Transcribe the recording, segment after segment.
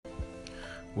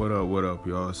What up,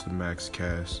 y'all? It's the Max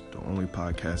Cast, the only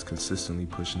podcast consistently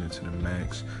pushing it to the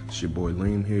max. It's your boy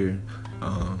Liam here.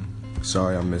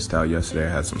 Sorry I missed out yesterday. I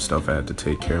had some stuff I had to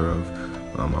take care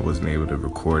of. I wasn't able to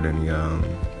record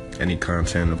any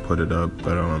content to put it up,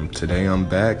 but today I'm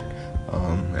back.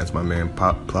 As my man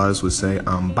Pop Plies would say,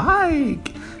 I'm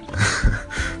back.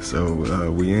 So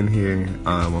we in here.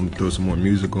 I'm gonna throw some more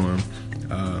music on.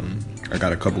 I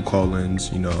got a couple call-ins,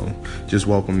 just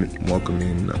welcoming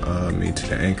me to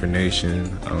the Anchor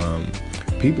Nation.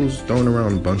 People's throwing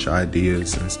around a bunch of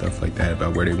ideas and stuff like that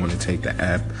about where they want to take the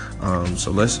app.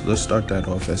 So let's start that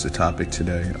off as a topic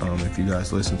today. If you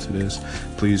guys listen to this,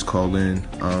 please call in.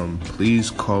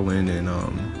 And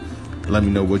let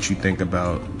me know what you think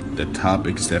about the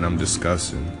topics that I'm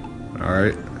discussing. All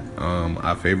right.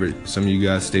 I favorite some of you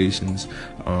guys' stations.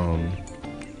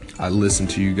 I listen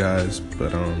to you guys,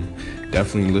 but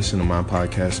definitely listen to my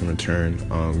podcast in return.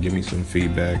 Give me some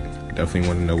feedback. Definitely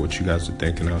want to know what you guys are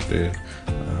thinking out there.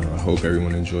 I hope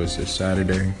everyone enjoys this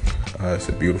Saturday. It's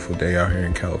a beautiful day out here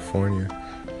in California.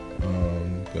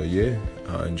 But yeah,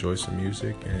 enjoy some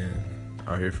music, and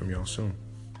I'll hear from y'all soon.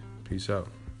 Peace out.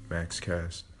 Max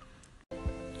Cast.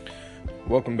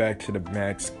 Welcome back to the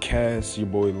Max Cast. Your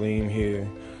boy Liam here.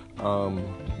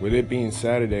 With it being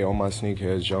Saturday, all my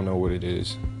sneakerheads, y'all know what it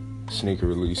is. Sneaker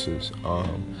releases.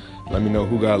 Let me know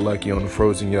who got lucky on the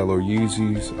frozen yellow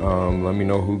Yeezys. Let me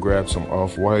know who grabbed some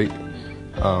Off-White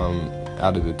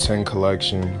out of the 10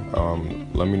 collection.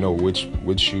 Let me know which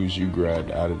shoes you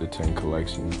grabbed out of the 10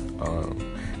 collection.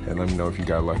 And let me know if you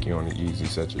got lucky on the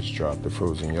Yeezys that just dropped, the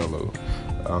frozen yellow.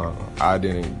 I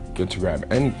didn't get to grab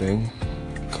anything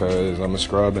because I'm a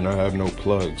scrub and I have no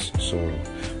plugs. So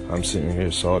I'm sitting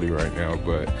here salty right now,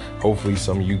 but hopefully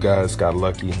some of you guys got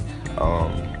lucky.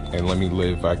 And let me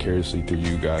live vicariously through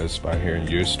you guys by hearing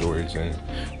your stories and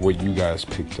what you guys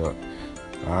picked up.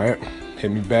 All right, hit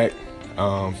me back.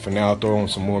 For now, throw on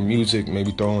some more music,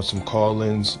 maybe throw on some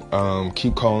call-ins.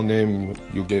 Keep calling in.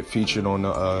 You'll get featured on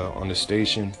the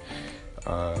station.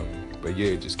 But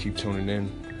yeah, just keep tuning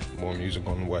in. More music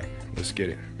on the way. Let's get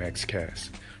it. Max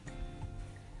Cast.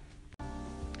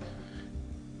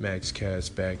 Max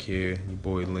Cast back here. Your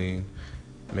boy Lean.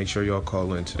 Make sure y'all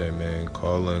call in today, man.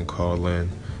 Call in.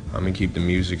 I'm gonna keep the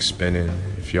music spinning.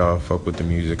 If y'all fuck with the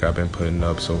music I've been putting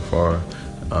up so far,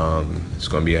 it's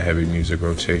gonna be a heavy music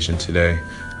rotation today.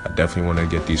 I definitely want to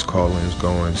get these call-ins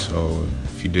going. So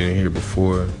if you didn't hear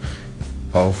before,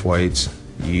 Off-Whites,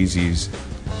 Yeezys,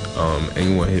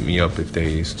 anyone hit me up if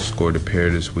they scored a pair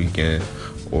this weekend,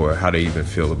 or how they even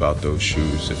feel about those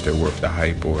shoes, if they're worth the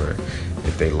hype, or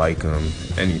if they like them,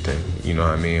 anything, you know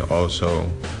what I mean? Also,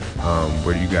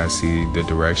 where do you guys see the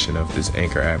direction of this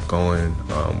Anchor app going?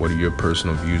 What are your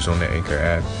personal views on the Anchor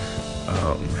app?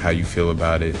 How you feel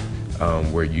about it?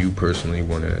 Where you personally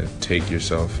want to take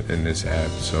yourself in this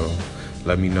app? So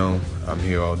let me know. I'm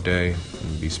here all day. I'm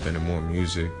going to be spinning more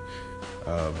music.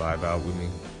 Vibe out with me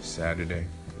Saturday.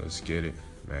 Let's get it.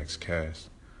 Max Cast.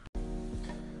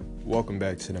 Welcome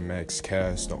back to the Max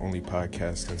Cast, the only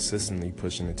podcast consistently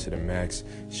pushing it to the max.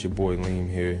 It's your boy Liam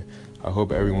here. I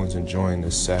hope everyone's enjoying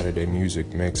this Saturday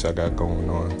music mix I got going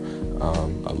on.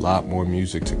 A lot more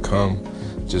music to come.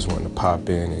 Just wanted to pop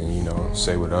in and,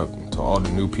 say what up to all the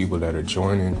new people that are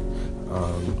joining.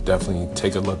 Definitely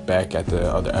take a look back at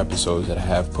the other episodes that I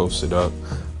have posted up.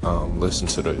 Listen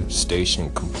to the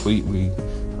station completely.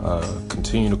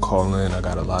 Continue to call in. I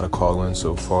got a lot of call-ins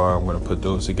so far. I'm going to put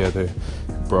those together.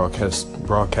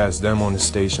 Broadcast them on the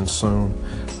station soon.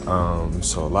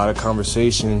 So a lot of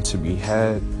conversation to be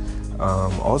had.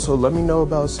 Also, let me know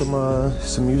about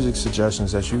some music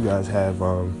suggestions that you guys have.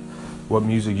 What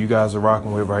music you guys are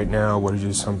rocking with right now? What are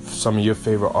just some of your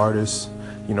favorite artists?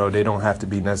 They don't have to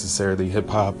be necessarily hip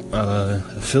hop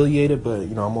affiliated, but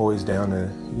I'm always down to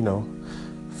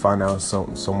find out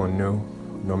someone new,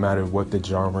 no matter what the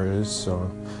genre is. So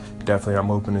definitely,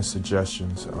 I'm open to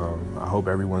suggestions. I hope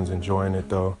everyone's enjoying it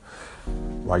though.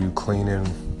 While you cleaning,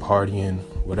 partying,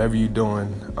 whatever you're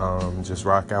doing, just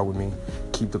rock out with me.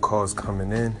 Keep the calls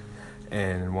coming in.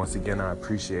 And once again, I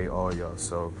appreciate all y'all.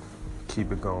 So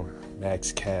keep it going.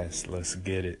 Max Cast, let's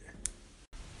get it.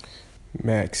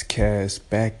 Max Cast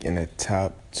back in the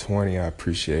top 20. I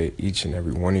appreciate each and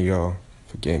every one of y'all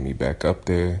for getting me back up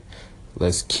there.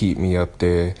 Let's keep me up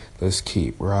there. Let's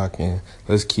keep rocking.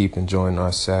 Let's keep enjoying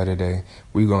our Saturday.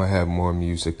 We're going to have more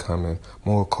music coming,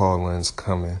 more call-ins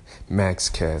coming. Max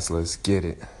Cast, let's get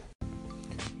it.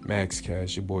 Max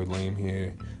Cast, your boy Liam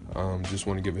here. Just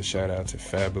want to give a shout out to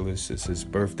Fabulous. It's his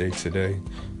birthday today.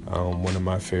 One of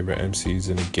my favorite MCs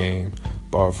in the game,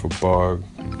 bar for bar.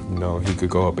 He could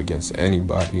go up against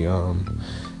anybody.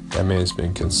 That man's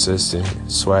been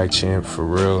consistent. Swag champ for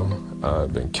real.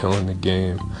 Been killing the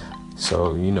game.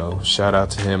 So, shout out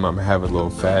to him. I'm going to have a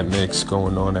little fat mix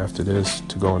going on after this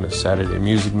to go on the Saturday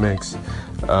music mix.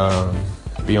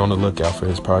 Be on the lookout for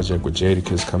his project with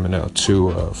Jadakiss coming out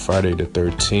too, Friday the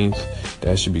 13th.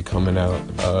 That should be coming out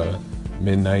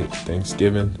midnight,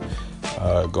 Thanksgiving,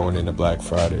 going into Black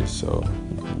Friday. So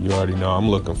you already know I'm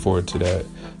looking forward to that.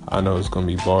 I know it's going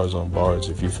to be bars on bars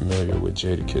if you're familiar with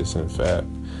Jadakiss and Fab.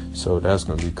 So that's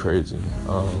going to be crazy.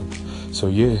 So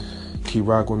yeah. Keep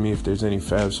rocking with me. If there's any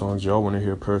Fab songs y'all want to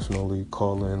hear personally,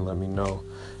 call in, let me know.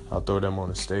 I'll throw them on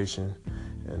the station.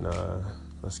 And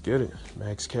let's get it.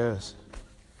 Max Cast.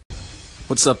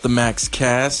 What's up, the Max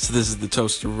Cast? This is the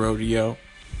Toaster Rodeo.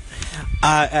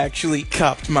 I actually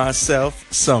copped myself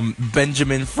some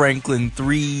Benjamin Franklin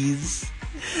 3s.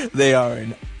 They are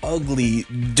an ugly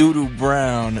doo-doo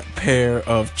brown pair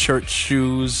of church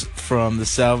shoes from the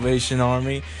Salvation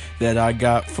Army that I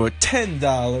got for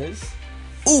 $10.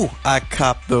 Ooh, I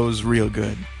copped those real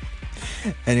good.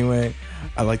 Anyway,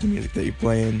 I like the music that you're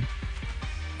playing.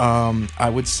 I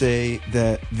would say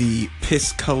that the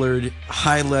piss-colored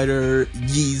highlighter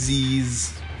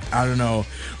Yeezys, I don't know,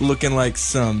 looking like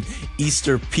some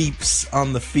Easter peeps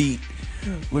on the feet,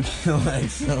 looking like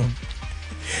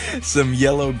some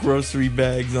yellow grocery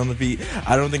bags on the feet.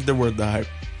 I don't think they're worth the hype.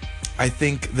 I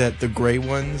think that the gray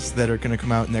ones that are going to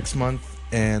come out next month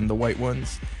and the white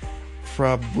ones,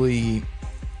 probably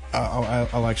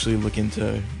I'll actually look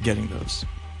into getting those.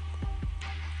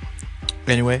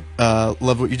 Anyway,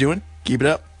 love what you're doing. Keep it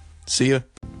up. See ya.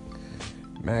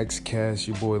 Max Cass,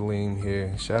 your boy Lean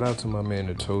here. Shout out to my man,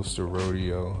 the Toaster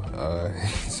Rodeo.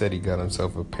 He said he got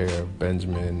himself a pair of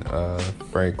Benjamin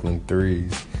Franklin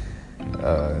 3s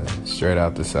straight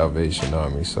out the Salvation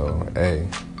Army. So, hey,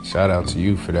 shout out to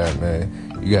you for that,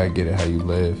 man. You gotta get it how you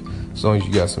live. As long as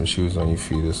you got some shoes on your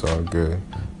feet, it's all good.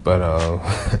 But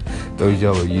those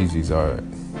yellow Yeezys are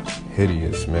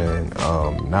hideous, man.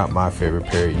 Not my favorite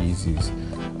pair of Yeezys.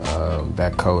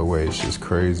 That colorway is just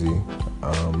crazy.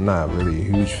 I'm not really a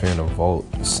huge fan of Vault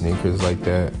sneakers like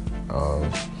that.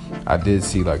 I did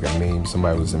see like a meme.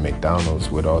 Somebody was in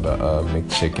McDonald's with all the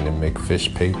McChicken and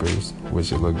McFish papers,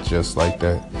 which it looked just like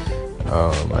that.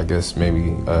 I guess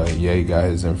maybe Ye got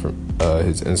his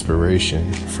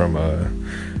inspiration from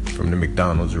the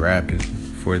McDonald's wrapping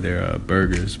for their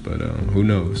burgers, but who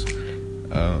knows.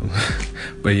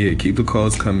 But yeah, keep the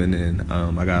calls coming in.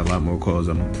 I got a lot more calls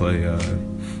I'm gonna play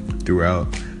throughout.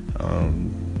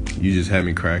 You just had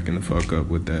me cracking the fuck up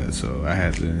with that, so I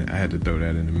had to throw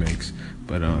that in the mix.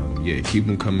 But yeah, keep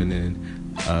them coming in.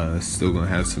 Still gonna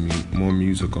have some more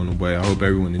music on the way. I hope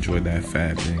everyone enjoyed that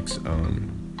Fat mix.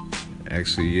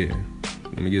 Actually, yeah,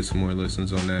 let me get some more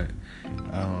listens on that.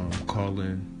 Call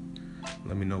in,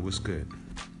 let me know what's good.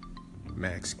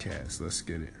 Max Cast, let's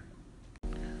get it.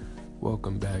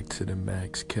 Welcome back to the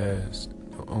Max Cast,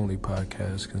 the only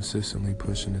podcast consistently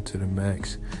pushing it to the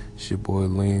max. It's your boy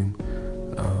Liam.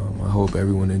 I hope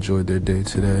everyone enjoyed their day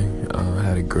today.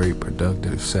 Had a great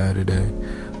productive Saturday.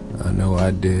 I know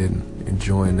I did,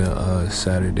 enjoying the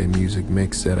Saturday music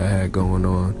mix that I had going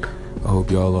on. I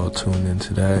hope y'all all tuned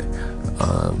into that.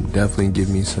 Definitely give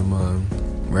me some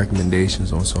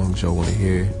recommendations on songs y'all want to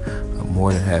hear. I'm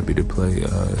more than happy to play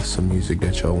some music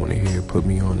that y'all want to hear. Put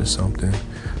me on to something.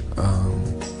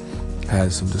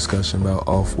 Had some discussion about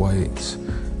Off-Whites,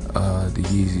 the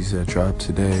Yeezys that dropped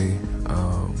today.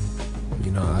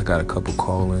 I got a couple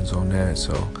call-ins on that,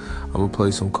 so I'm gonna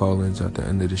play some call-ins at the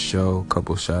end of the show. A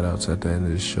couple shout-outs at the end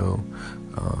of the show.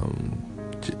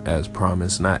 As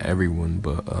promised, not everyone,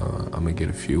 but I'm gonna get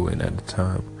a few in at a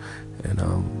time, and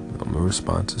I'm gonna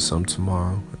respond to some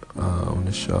tomorrow on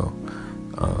the show.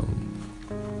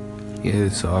 Yeah,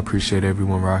 so I appreciate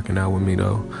everyone rocking out with me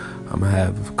though. I'm gonna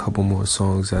have a couple more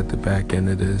songs at the back end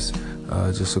of this,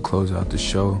 just to close out the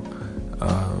show.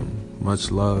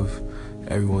 Much love.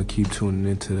 Everyone keep tuning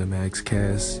into the Max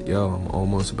Cast. Yo, I'm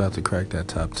almost about to crack that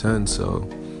top 10, so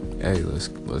hey,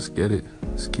 let's get it.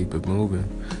 Let's keep it moving.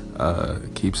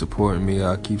 Keep supporting me.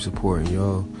 I'll keep supporting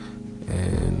y'all.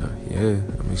 And yeah,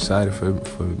 I'm excited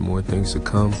for more things to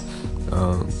come.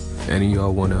 If any of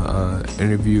y'all want to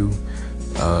interview,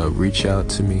 reach out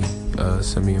to me.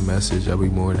 Send me a message. I'll be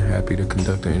more than happy to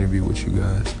conduct an interview with you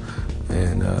guys.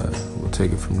 And we'll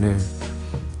take it from there.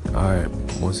 Alright,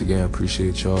 once again, I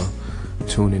appreciate y'all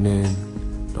tuning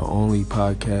in. The only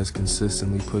podcast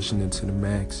consistently pushing it to the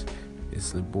max.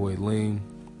 It's the boy Lean,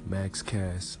 Max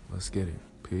Cast. Let's get it.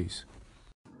 Peace.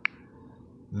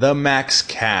 The Max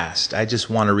Cast. I just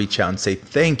want to reach out and say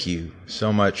thank you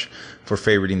so much for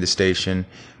favoriting the station.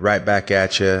 Right back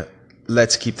at you.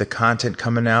 Let's keep the content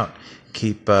coming out.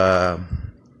 Keep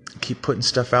keep putting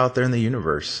stuff out there in the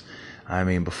universe. I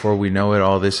mean, before we know it,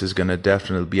 all this is going to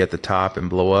definitely be at the top and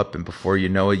blow up. And before you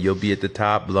know it, you'll be at the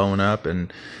top, blowing up,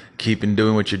 and keeping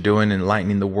doing what you're doing,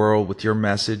 enlightening the world with your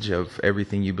message of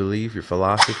everything you believe, your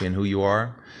philosophy, and who you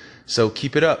are. So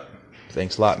keep it up.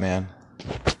 Thanks a lot, man.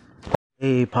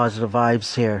 Hey, positive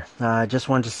vibes here. I just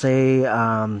wanted to say,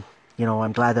 I'm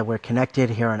glad that we're connected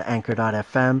here on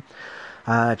Anchor.fm.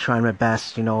 Trying my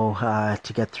best,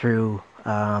 to get through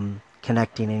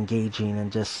connecting, engaging,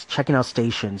 and just checking out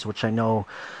stations, which I know,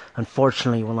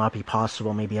 unfortunately, will not be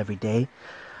possible maybe every day.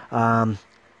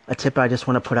 A tip I just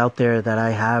want to put out there that I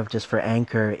have just for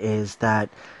Anchor is that,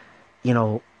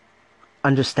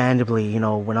 understandably,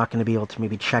 we're not going to be able to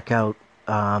maybe check out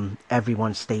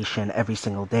everyone's station every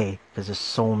single day because there's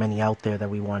so many out there that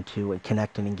we want to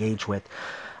connect and engage with.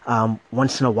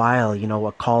 Once in a while,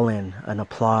 a call-in, an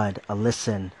applaud, a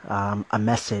listen, a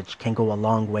message can go a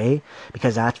long way,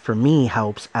 because that for me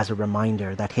helps as a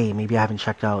reminder that, hey, maybe I haven't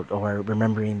checked out, or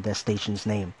remembering the station's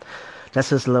name. That's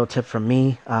just a little tip from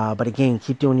me. But again,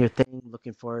 keep doing your thing.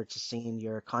 Looking forward to seeing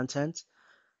your content.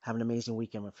 Have an amazing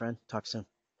weekend, my friend. Talk soon.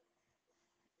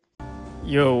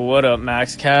 Yo, what up,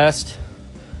 MaxCast?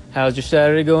 How's your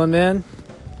Saturday going, man?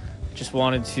 Just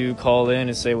wanted to call in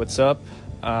and say what's up.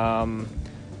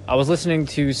 I was listening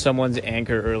to someone's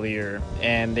Anchor earlier,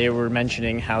 and they were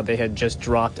mentioning how they had just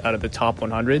dropped out of the top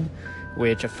 100,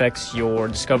 which affects your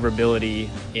discoverability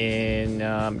in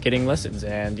getting listens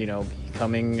and,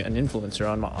 becoming an influencer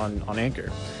on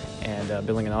Anchor and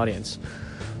building an audience.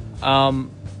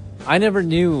 I never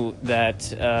knew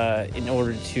that in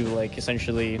order to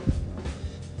essentially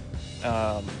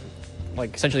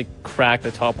crack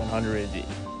the top 100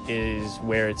 is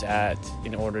where it's at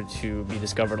in order to be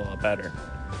discovered a lot better.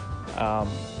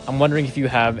 I'm wondering if you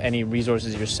have any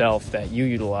resources yourself that you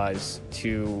utilize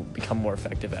to become more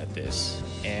effective at this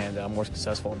and more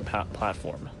successful on the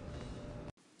platform.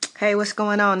 Hey, what's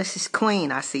going on? This is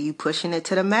Queen. I see you pushing it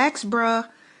to the max, bruh.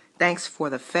 Thanks for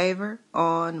the favor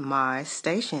on my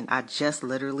station. I just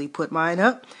literally put mine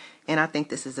up, and I think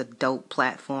this is a dope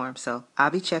platform, so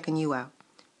I'll be checking you out.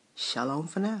 Shalom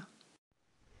for now.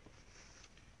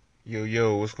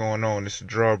 Yo, what's going on? This is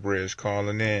Drawbridge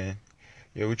calling in.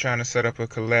 Yo, we're trying to set up a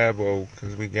collabo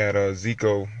because we got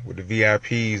Zico with the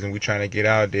VIPs, and we're trying to get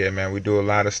out there, man. We do a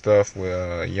lot of stuff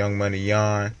with Young Money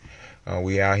Yon.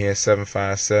 We out here at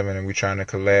 757, and we're trying to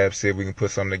collab, see if we can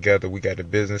put something together. We got the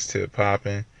business tip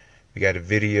popping. We got the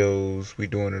videos. We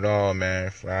doing it all,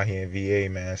 man, out here in VA,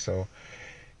 man. So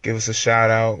give us a shout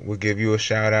out. We'll give you a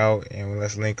shout out, and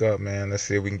let's link up, man. Let's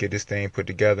see if we can get this thing put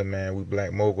together, man. We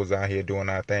black moguls out here doing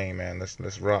our thing, man.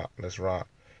 Let's rock.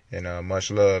 And much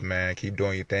love, man. Keep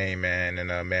doing your thing, man.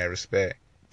 And mad respect.